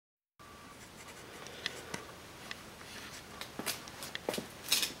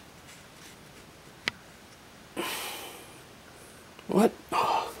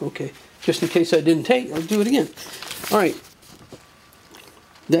Okay, just in case I didn't take, I'll do it again. Alright,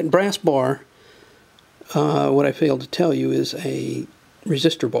 that brass bar, what I failed to tell you is a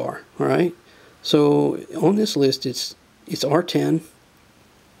resistor bar. Alright, so on this list it's R10,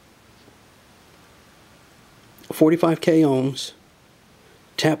 45k ohms,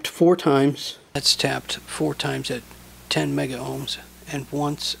 tapped 4 times. That's tapped 4 times at 10 mega ohms and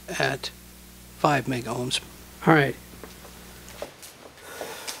once at 5 mega ohms. Alright.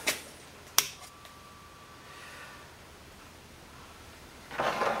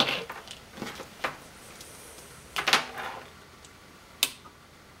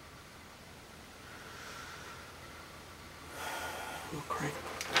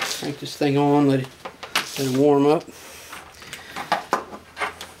 Crank this thing on, let it warm up.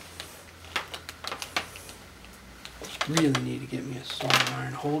 Really need to get me a soldering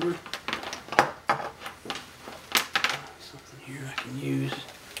iron holder. Something here I can use.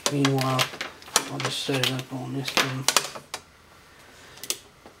 Meanwhile, I'll just set it up on this thing.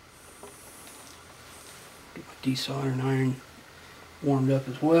 Get my desoldering iron warmed up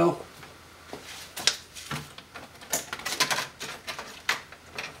as well.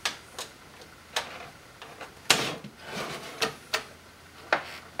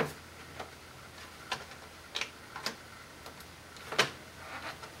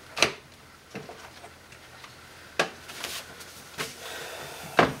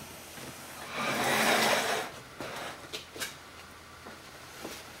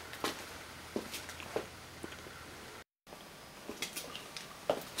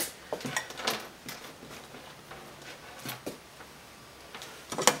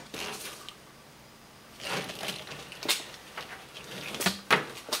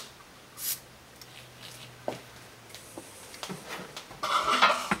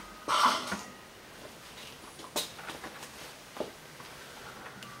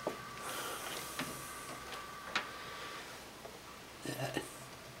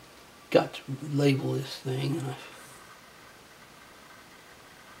 Got to label this thing.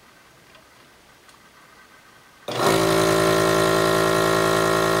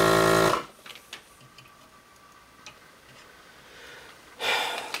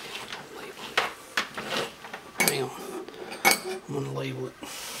 Hang on, I'm going to label it.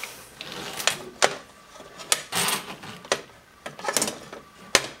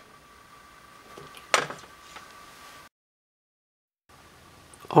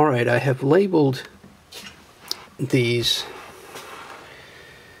 Alright, I have labeled these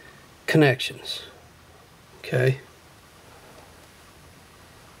connections. Okay.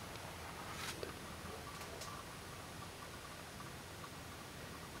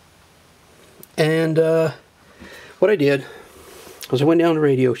 And what I did was I went down to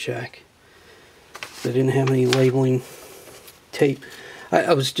Radio Shack. They didn't have any labeling tape.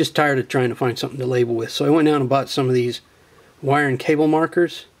 I was just tired of trying to find something to label with, so I went down and bought some of these wire and cable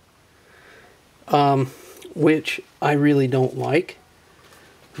markers, which I really don't like.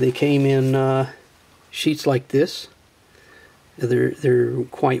 They came in sheets like this. They're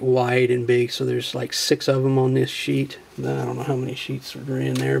quite wide and big, so there's like 6 of them on this sheet. I don't know how many sheets are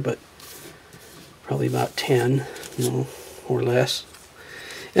in there, but probably about 10, you know, or less.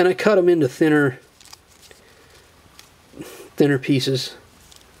 And I cut them into thinner pieces.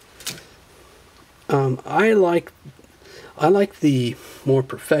 I like the more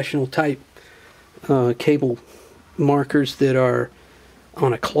professional type cable markers that are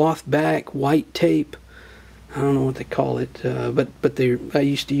on a cloth back, white tape. I don't know what they call it, but I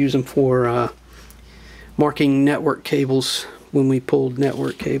used to use them for marking network cables when we pulled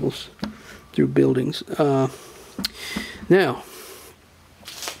network cables through buildings. Now,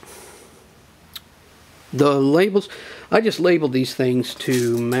 the labels, I just labeled these things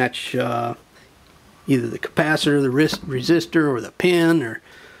to match either the capacitor, the resistor, or the pin, or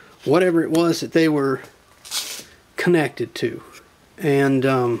whatever it was that they were connected to.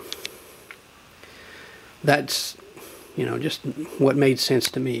 And that's, you know, just what made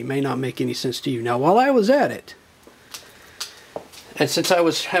sense to me. It may not make any sense to you. Now, while I was at it, and since I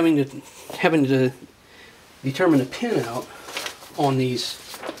was having to determine a pin out on these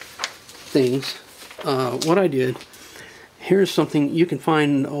things, what I did, here's something, you can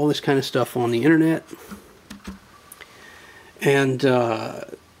find all this kind of stuff on the internet. And,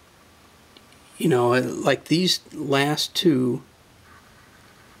 you know, like these last two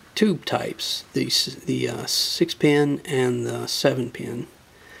tube types, the 6-pin and the 7-pin,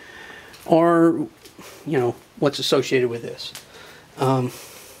 are, you know, what's associated with this.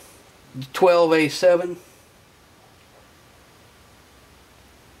 12A7,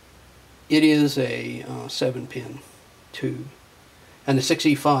 it is a 7-pin tube. and the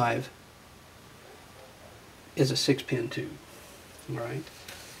 6E5 is a 6-pin tube. All right.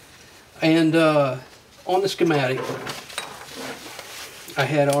 And on the schematic, I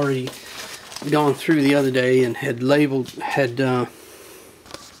had already gone through the other day and had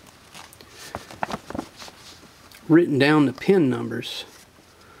written down the pin numbers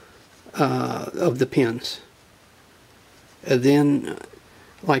of the pins. And then,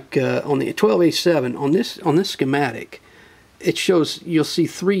 like on the 12A7, on this schematic, it shows, you'll see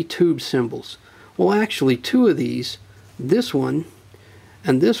 3 tube symbols. Well, actually, 2 of these, this one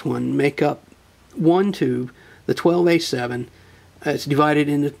and this one, make up one tube. The 12A7, it's divided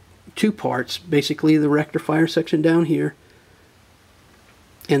into 2 parts, basically the rectifier section down here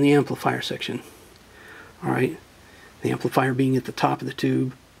and the amplifier section. All right, the amplifier being at the top of the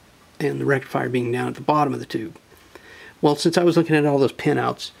tube and the rectifier being down at the bottom of the tube. Well, since I was looking at all those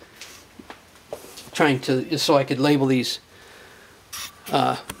pinouts, trying to, so I could label these,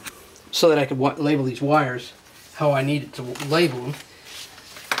 so that I could label these wires how I needed to label them,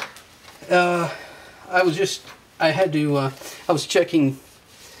 I was checking,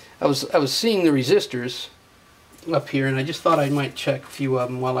 I was seeing the resistors up here, and I just thought I might check a few of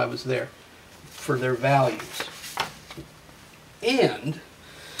them while I was there for their values. And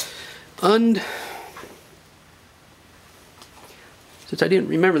since I didn't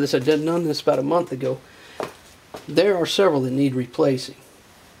remember this, I did done this about a month ago, there are several that need replacing.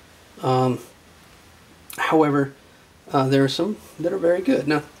 However, there are some that are very good.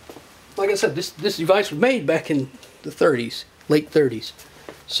 Now, like I said, this device was made back in the 30s, late 30s.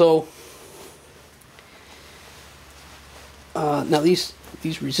 So, now these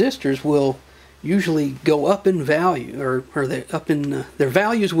resistors will usually go up in value, or they're up in their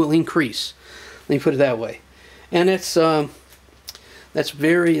values will increase. Let me put it that way, and that's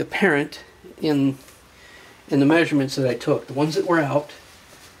very apparent in the measurements that I took. The ones that were out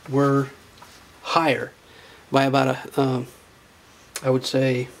were higher by about I would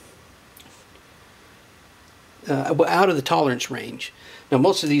say out of the tolerance range. Now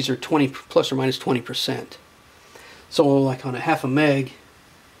most of these are 20 plus or minus 20%. So like on a 1/2 meg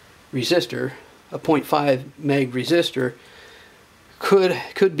resistor, a 0.5 meg resistor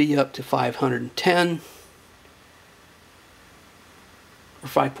could be up to 510 or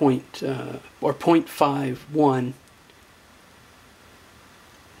 0.51.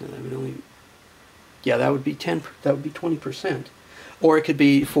 That would only, yeah, that would be 10. That would be 20%, or it could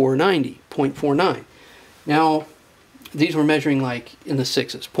be 490, 0.49. Now, these were measuring like in the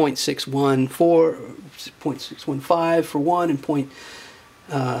 6s, 0.614, 0.615 for one, and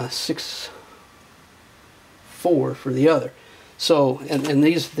 0.64 for the other. So, and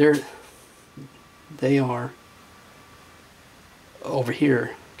these they are over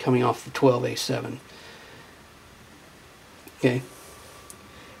here coming off the 12A7. Okay,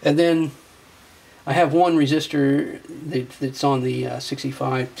 and then I have one resistor that's on the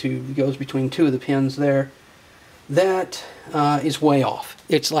 6E5 tube, goes between 2 of the pins there. That is way off.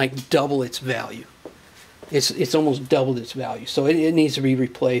 It's like double its value. It's almost doubled its value, so it needs to be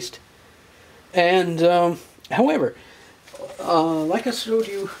replaced. And however, like I showed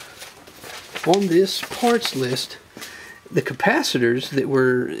you on this parts list, the capacitors that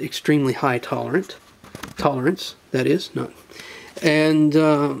were extremely high tolerance, that is, not, and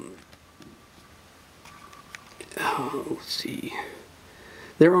let's see,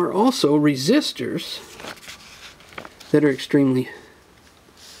 there are also resistors that are extremely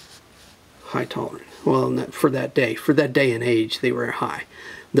high tolerance. Well, for that day and age, they were high.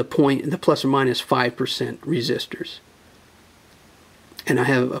 The plus or minus 5% resistors, and I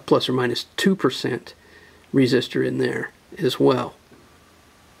have a plus or minus 2% resistor in there as well.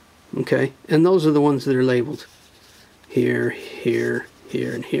 Okay, and those are the ones that are labeled here, here,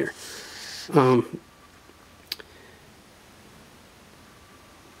 here, and here.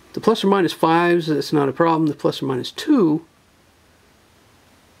 The plus or minus 5s, that's not a problem. The plus or minus 2,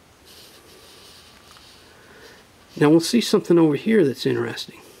 now we'll see something over here that's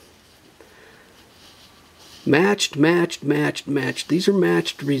interesting. Matched, matched, matched, matched. These are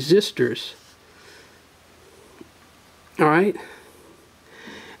matched resistors. Alright?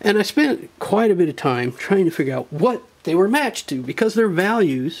 And I spent quite a bit of time trying to figure out what they were matched to, because their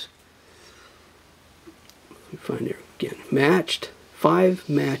values, let me find here again, matched, 5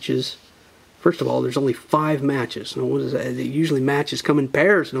 matches. First of all, there's only 5 matches. Now, what is that? Usually matches come in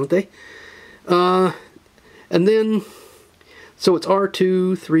pairs, don't they? And then, so it's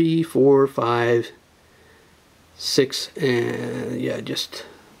R2, 3, 4, 5, 6, and yeah, just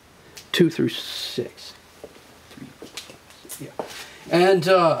 2 through 6. 3, 4, 5, 6, yeah. And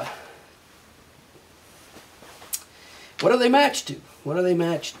what are they matched to? What are they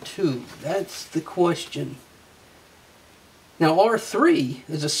matched to? That's the question. Now R3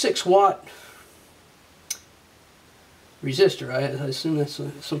 is a 6-watt resistor. I assume that's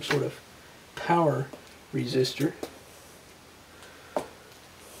some sort of power resistor.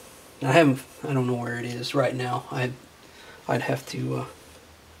 I don't know where it is right now. I'd have to, I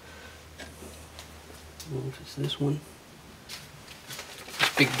don't know if it's this one.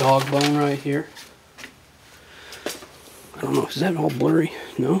 This big dog bone right here. I don't know, is that all blurry?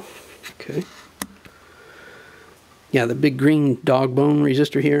 No? Okay. Yeah, the big green dog bone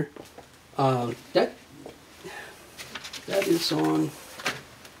resistor here. That is on the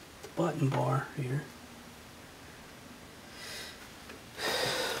button bar here.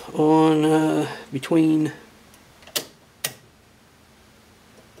 On between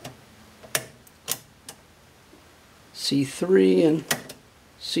C3 and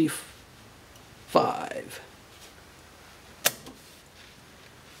C5.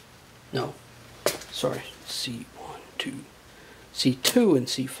 No, sorry, C1, 2, C2 and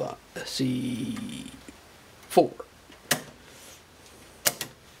C5, C4.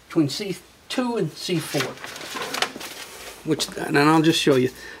 Between C2 and C4. Which, and I'll just show you.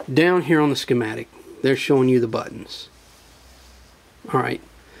 Down here on the schematic, they're showing you the buttons. Alright.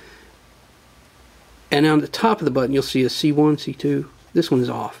 And on the top of the button, you'll see a C1, C2. This one's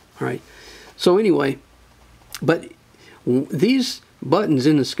off. Alright. So anyway, but these buttons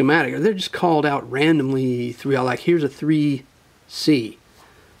in the schematic, they're just called out randomly throughout. Like here's a 3C.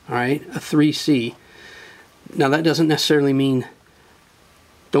 Alright, a 3C. Now that doesn't necessarily mean,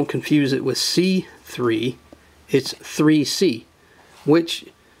 don't confuse it with C3. It's 3C, which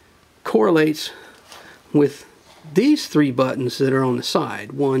correlates with these 3 buttons that are on the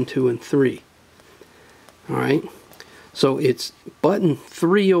side, 1, 2, and 3. Alright, so it's button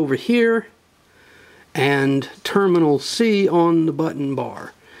 3 over here and terminal C on the button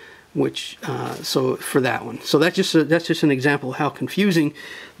bar, which so for that one. So that's just an example of how confusing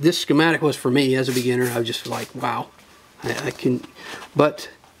this schematic was for me as a beginner. I was just like, wow, I can, but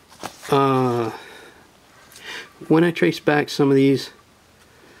when I trace back some of these,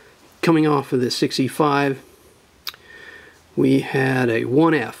 coming off of the 6E5, we had a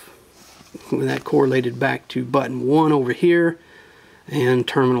 1F. That correlated back to button 1 over here and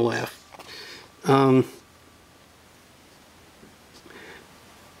terminal F. So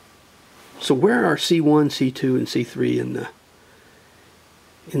where are C1, C2, and C3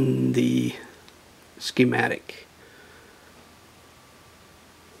 in the schematic?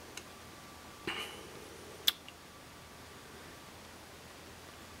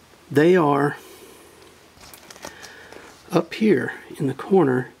 They are up here in the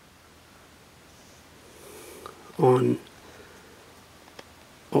corner on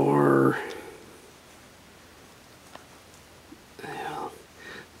R,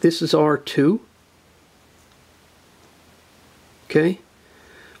 this is R2, okay,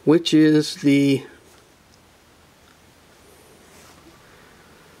 which is the,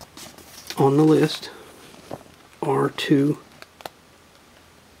 on the list, R2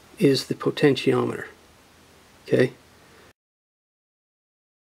 is the potentiometer, okay.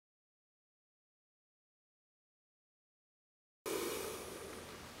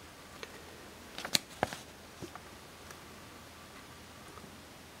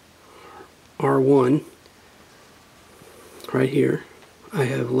 R1 right here I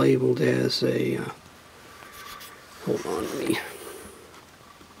have labeled as a hold on, let me,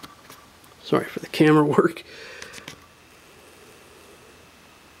 sorry for the camera work.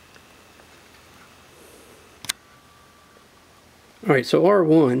 Alright, so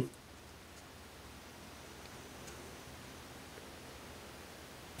R1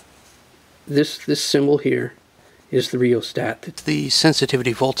 this symbol here is the rheostat. It's the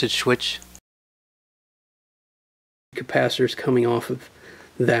sensitivity voltage switch. Capacitors coming off of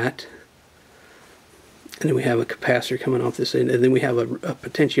that, and then we have a capacitor coming off this end, and then we have a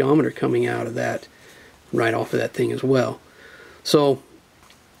potentiometer coming out of that, right off of that thing as well. So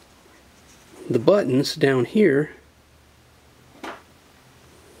the buttons down here,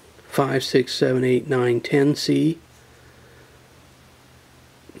 5, 6, 7, 8, 9, 10 C,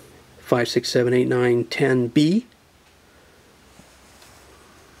 5, 6, 7, 8, 9, 10 B,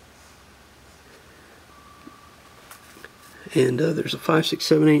 and there's a 5, 6,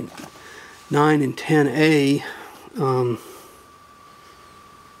 7, 8, 9, and 10A.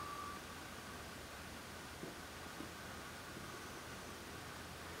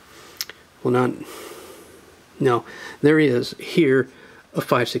 Well, not, no, there is here a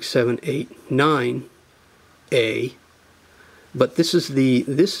 5, 6, 7, 8, 9A, but this is the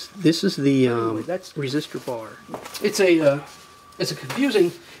that's resistor bar. It's it's a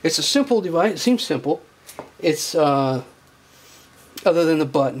confusing, it's a simple device. It seems simple. It's other than the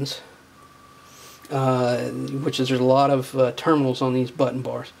buttons, which is there's a lot of terminals on these button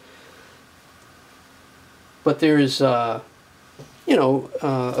bars. But there is, you know,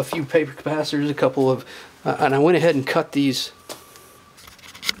 a few paper capacitors, a couple of, and I went ahead and cut these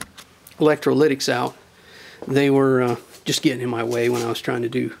electrolytics out. They were just getting in my way when I was trying to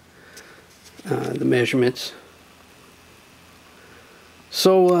do the measurements.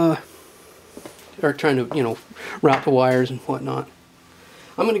 So, or trying to, you know, route the wires and whatnot.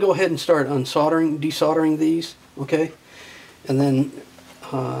 I'm going to go ahead and start unsoldering, desoldering these, okay? And then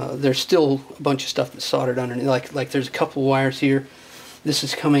there's still a bunch of stuff that's soldered underneath. Like there's a couple wires here. This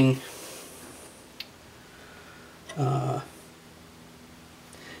is coming. One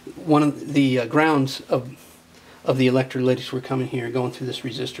of the grounds of the electrolytics were coming here, going through this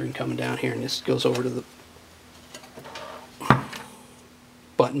resistor and coming down here, and this goes over to the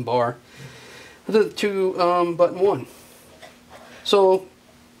button bar to button 1. So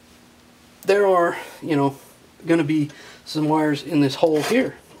there are, you know, going to be some wires in this hole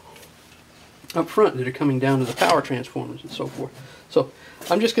here up front that are coming down to the power transformers and so forth. So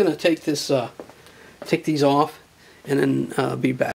I'm just going to take this, take these off, and then be back.